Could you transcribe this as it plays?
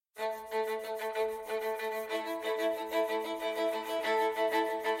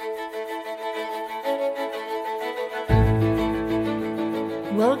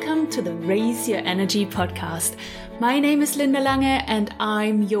welcome to the Raise Your Energy podcast. My name is Linda Lange and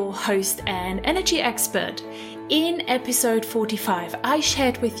I'm your host and energy expert. In episode 45, I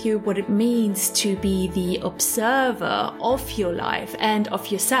shared with you what it means to be the observer of your life and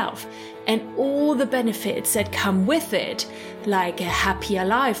of yourself, and all the benefits that come with it, like a happier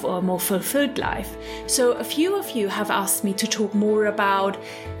life or a more fulfilled life. So a few of you have asked me to talk more about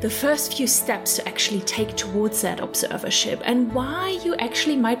the first few steps to actually take towards that observership and why you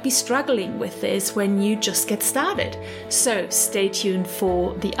actually might be struggling with this when you just get started. So stay tuned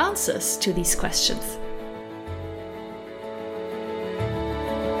for the answers to these questions.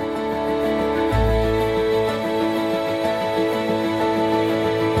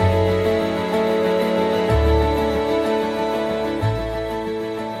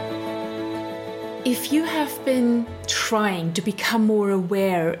 If you have been trying to become more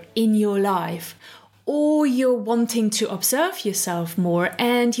aware in your life, or you're wanting to observe yourself more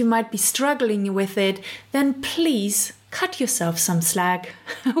and you might be struggling with it, then please cut yourself some slack.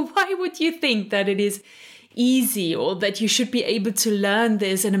 Why would you think that it is easy or that you should be able to learn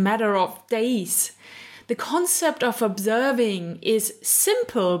this in a matter of days? The concept of observing is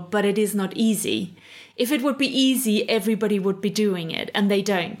simple, but it is not easy. If it would be easy, everybody would be doing it, and they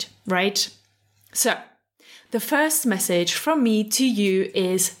don't, right? So, the first message from me to you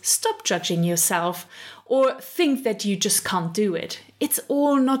is stop judging yourself or think that you just can't do it. It's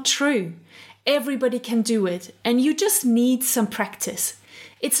all not true. Everybody can do it, and you just need some practice.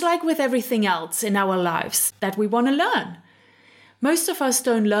 It's like with everything else in our lives that we want to learn. Most of us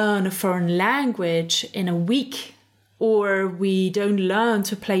don't learn a foreign language in a week, or we don't learn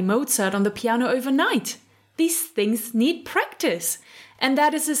to play Mozart on the piano overnight. These things need practice. And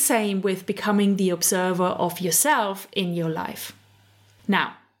that is the same with becoming the observer of yourself in your life.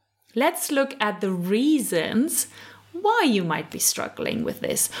 Now, let's look at the reasons why you might be struggling with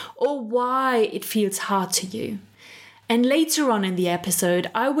this or why it feels hard to you. And later on in the episode,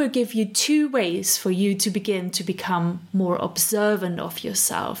 I will give you 2 ways for you to begin to become more observant of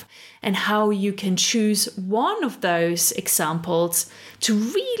yourself and how you can choose one of those examples to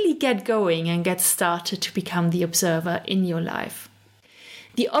really get going and get started to become the observer in your life.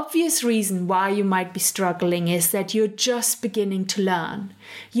 The obvious reason why you might be struggling is that you're just beginning to learn.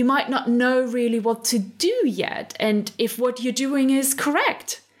 You might not know really what to do yet, and if what you're doing is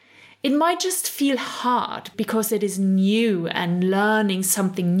correct. It might just feel hard because it is new, and learning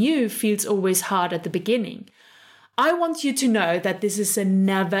something new feels always hard at the beginning. I want you to know that this is a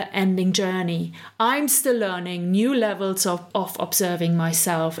never-ending journey. I'm still learning new levels of observing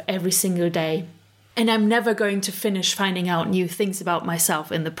myself every single day. And I'm never going to finish finding out new things about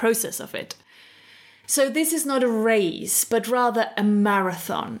myself in the process of it. So this is not a race, but rather a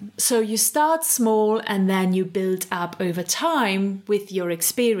marathon. So you start small and then you build up over time with your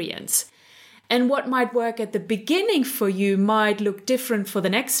experience. And what might work at the beginning for you might look different for the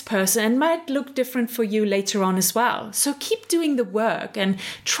next person and might look different for you later on as well. So keep doing the work and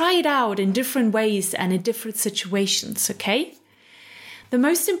try it out in different ways and in different situations, okay? The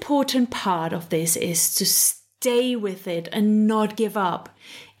most important part of this is to stay with it and not give up.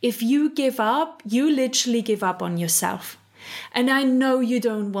 If you give up, you literally give up on yourself. And I know you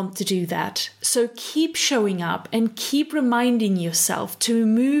don't want to do that. So keep showing up and keep reminding yourself to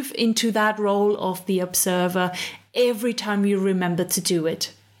move into that role of the observer every time you remember to do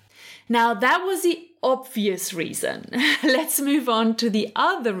it. Now, that was the obvious reason. Let's move on to the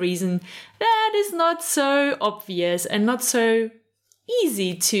other reason that is not so obvious and not so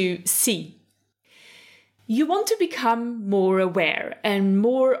easy to see. You want to become more aware and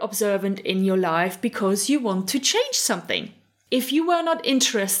more observant in your life because you want to change something. If you were not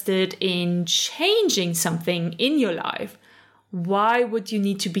interested in changing something in your life, why would you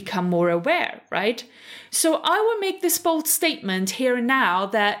need to become more aware, right? So I will make this bold statement here and now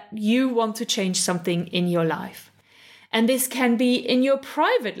that you want to change something in your life. And this can be in your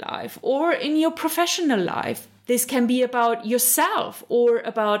private life or in your professional life. This can be about yourself or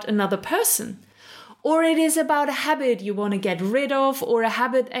about another person. Or it is about a habit you want to get rid of or a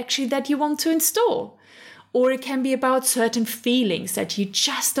habit actually that you want to install. Or it can be about certain feelings that you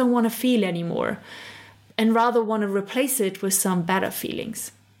just don't want to feel anymore and rather want to replace it with some better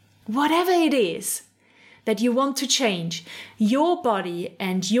feelings. Whatever it is that you want to change, your body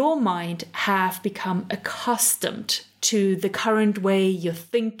and your mind have become accustomed to the current way you're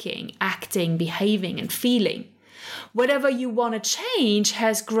thinking, acting, behaving, and feeling. Whatever you want to change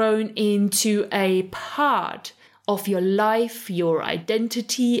has grown into a part of your life, your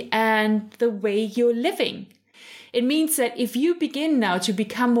identity, and the way you're living. It means that if you begin now to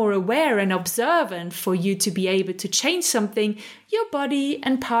become more aware and observant for you to be able to change something, your body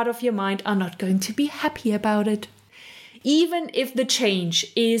and part of your mind are not going to be happy about it. Even if the change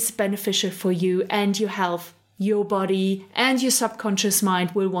is beneficial for you and your health, your body and your subconscious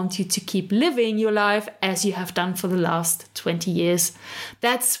mind will want you to keep living your life as you have done for the last 20 years.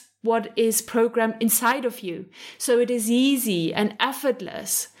 That's what is programmed inside of you. So it is easy and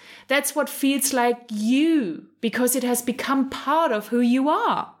effortless. That's what feels like you, because it has become part of who you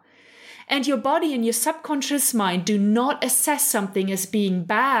are. And your body and your subconscious mind do not assess something as being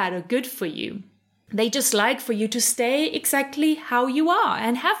bad or good for you. They just like for you to stay exactly how you are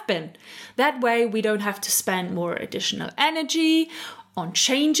and have been. That way we don't have to spend more additional energy on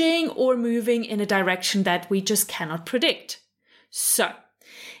changing or moving in a direction that we just cannot predict. So,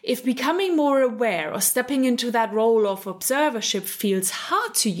 if becoming more aware or stepping into that role of observership feels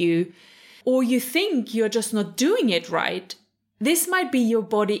hard to you, or you think you're just not doing it right, this might be your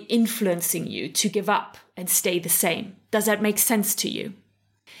body influencing you to give up and stay the same. Does that make sense to you?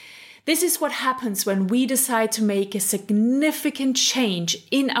 This is what happens when we decide to make a significant change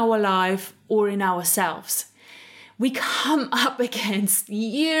in our life or in ourselves. We come up against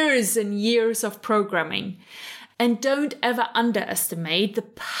years and years of programming. And don't ever underestimate the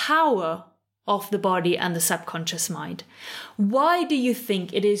power of the body and the subconscious mind. Why do you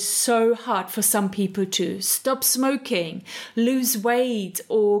think it is so hard for some people to stop smoking, lose weight,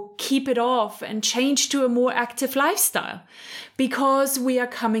 or keep it off and change to a more active lifestyle? Because we are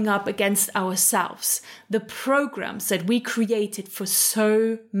coming up against ourselves, the programs that we created for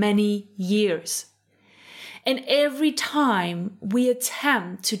so many years. And every time we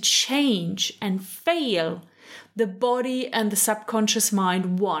attempt to change and fail, the body and the subconscious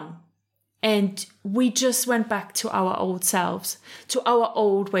mind won. And we just went back to our old selves, to our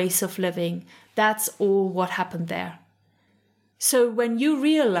old ways of living. That's all what happened there. So when you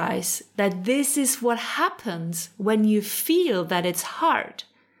realize that this is what happens when you feel that it's hard,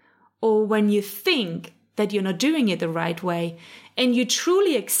 or when you think that you're not doing it the right way, and you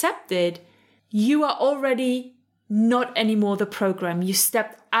truly accept it, you are already not anymore the program. You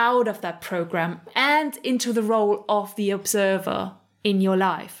stepped out of that program and into the role of the observer in your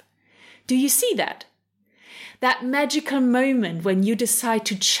life. Do you see that? That magical moment when you decide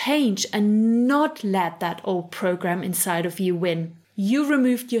to change and not let that old program inside of you win. You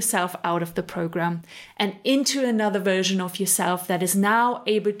removed yourself out of the program and into another version of yourself that is now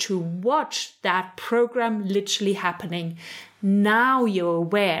able to watch that program literally happening. Now you're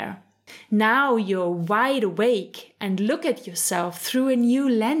aware. Now you're wide awake and look at yourself through a new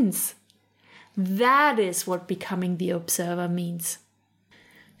lens. That is what becoming the observer means.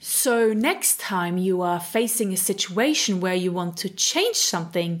 So next time you are facing a situation where you want to change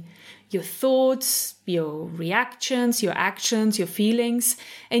something, your thoughts, your reactions, your actions, your feelings,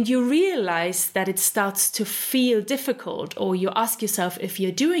 and you realize that it starts to feel difficult, or you ask yourself if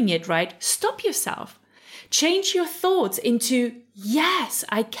you're doing it right, stop yourself. Change your thoughts into, yes,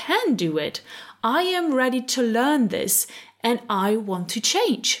 I can do it. I am ready to learn this and I want to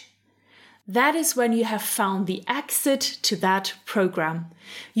change. That is when you have found the exit to that program.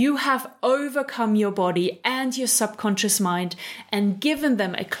 You have overcome your body and your subconscious mind and given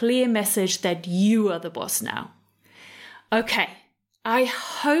them a clear message that you are the boss now. Okay, I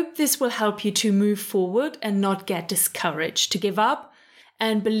hope this will help you to move forward and not get discouraged, to give up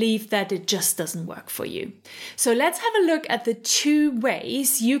and believe that it just doesn't work for you. So let's have a look at the 2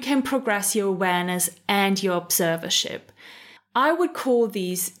 ways you can progress your awareness and your observership. I would call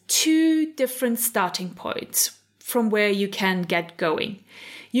these 2 different starting points from where you can get going.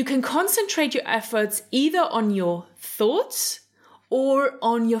 You can concentrate your efforts either on your thoughts or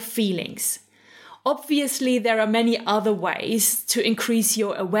on your feelings. Obviously, there are many other ways to increase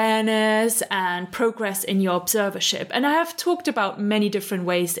your awareness and progress in your observership. And I have talked about many different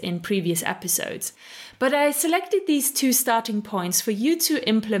ways in previous episodes. But I selected these 2 starting points for you to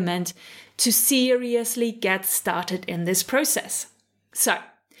implement to seriously get started in this process. So,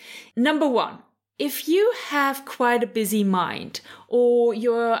 number 1, if you have quite a busy mind or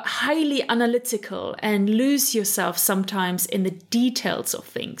you're highly analytical and lose yourself sometimes in the details of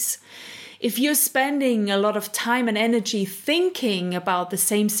things, if you're spending a lot of time and energy thinking about the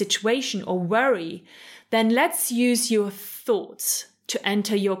same situation or worry, then let's use your thoughts to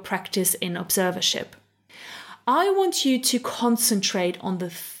enter your practice in observership. I want you to concentrate on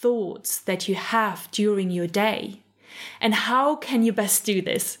the thoughts that you have during your day. And how can you best do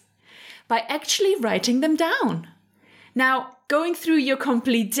this? By actually writing them down. Now, going through your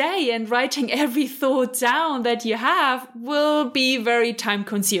complete day and writing every thought down that you have will be very time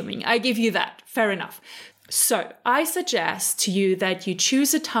consuming. I give you that. Fair enough. So I suggest to you that you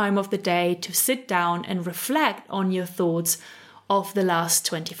choose a time of the day to sit down and reflect on your thoughts of the last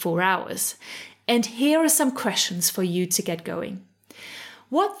 24 hours. And here are some questions for you to get going.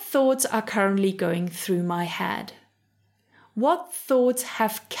 What thoughts are currently going through my head? What thoughts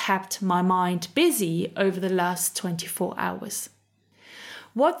have kept my mind busy over the last 24 hours?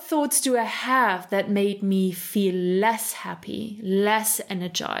 What thoughts do I have that made me feel less happy, less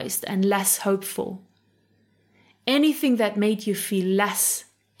energized, and less hopeful? Anything that made you feel less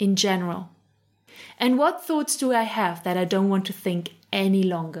in general. And what thoughts do I have that I don't want to think any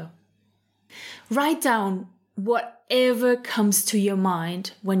longer? Write down whatever comes to your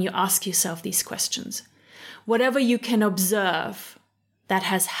mind when you ask yourself these questions. Whatever you can observe that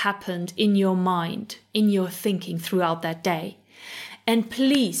has happened in your mind, in your thinking throughout that day. And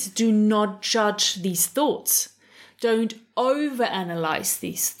please do not judge these thoughts. Don't overanalyze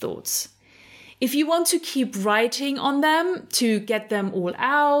these thoughts. If you want to keep writing on them to get them all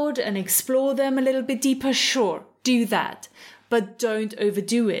out and explore them a little bit deeper, sure, do that. But don't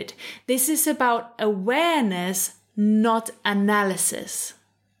overdo it. This is about awareness, not analysis.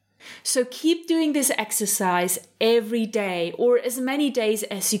 So keep doing this exercise every day or as many days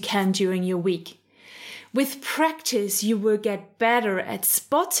as you can during your week. With practice, you will get better at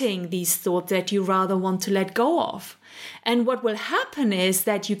spotting these thoughts that you rather want to let go of. And what will happen is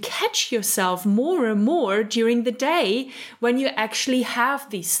that you catch yourself more and more during the day when you actually have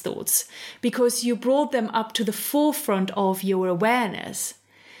these thoughts, because you brought them up to the forefront of your awareness.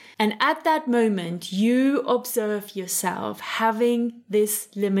 And at that moment, you observe yourself having this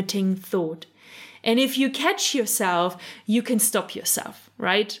limiting thought. And if you catch yourself, you can stop yourself,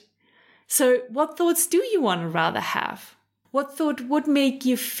 right? So what thoughts do you want to rather have? What thought would make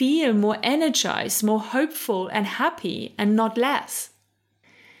you feel more energized, more hopeful and happy, and not less?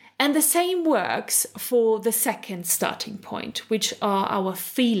 And the same works for the second starting point, which are our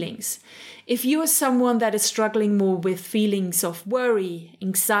feelings. If you are someone that is struggling more with feelings of worry,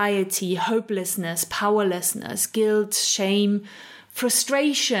 anxiety, hopelessness, powerlessness, guilt, shame,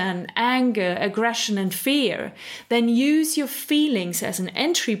 frustration, anger, aggression, and fear, then use your feelings as an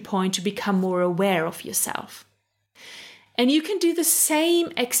entry point to become more aware of yourself. And you can do the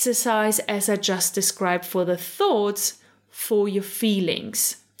same exercise as I just described for the thoughts for your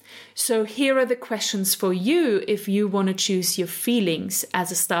feelings. So here are the questions for you if you want to choose your feelings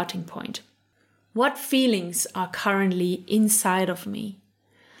as a starting point. What feelings are currently inside of me?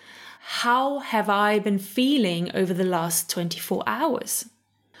 How have I been feeling over the last 24 hours?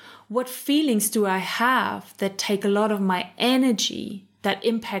 What feelings do I have that take a lot of my energy, that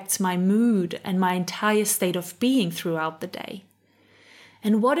impacts my mood and my entire state of being throughout the day?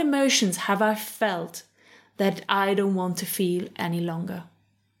 And what emotions have I felt that I don't want to feel any longer?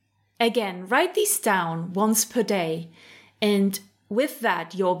 Again, write these down once per day, and with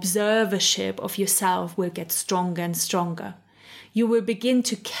that, your observership of yourself will get stronger and stronger. You will begin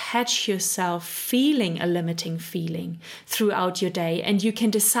to catch yourself feeling a limiting feeling throughout your day, and you can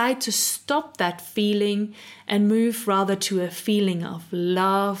decide to stop that feeling and move rather to a feeling of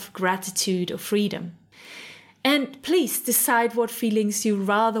love, gratitude, or freedom. And please decide what feelings you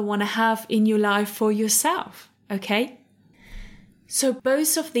rather want to have in your life for yourself, okay? So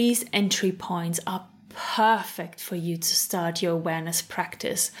both of these entry points are perfect for you to start your awareness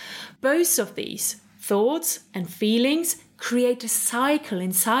practice. Both of these, thoughts and feelings, create a cycle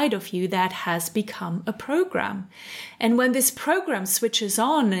inside of you that has become a program. And when this program switches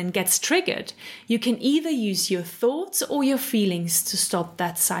on and gets triggered, you can either use your thoughts or your feelings to stop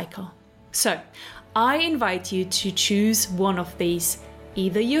that cycle. So I invite you to choose one of these,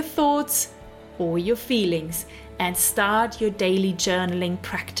 either your thoughts or your feelings, and start your daily journaling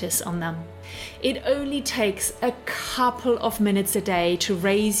practice on them. It only takes a couple of minutes a day to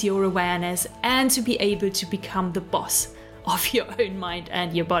raise your awareness and to be able to become the boss of your own mind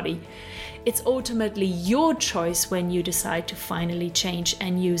and your body. It's ultimately your choice when you decide to finally change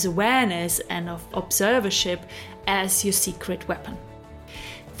and use awareness and observership as your secret weapon.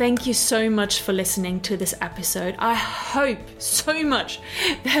 Thank you so much for listening to this episode. I hope so much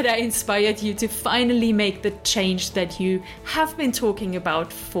that I inspired you to finally make the change that you have been talking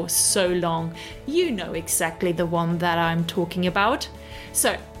about for so long. You know exactly the one that I'm talking about.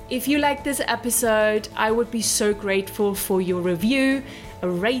 So, if you like this episode, I would be so grateful for your review, a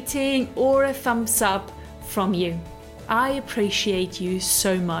rating, or a thumbs up from you. I appreciate you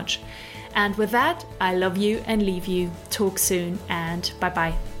so much. And with that, I love you and leave you. Talk soon, and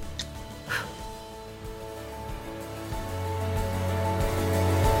bye-bye.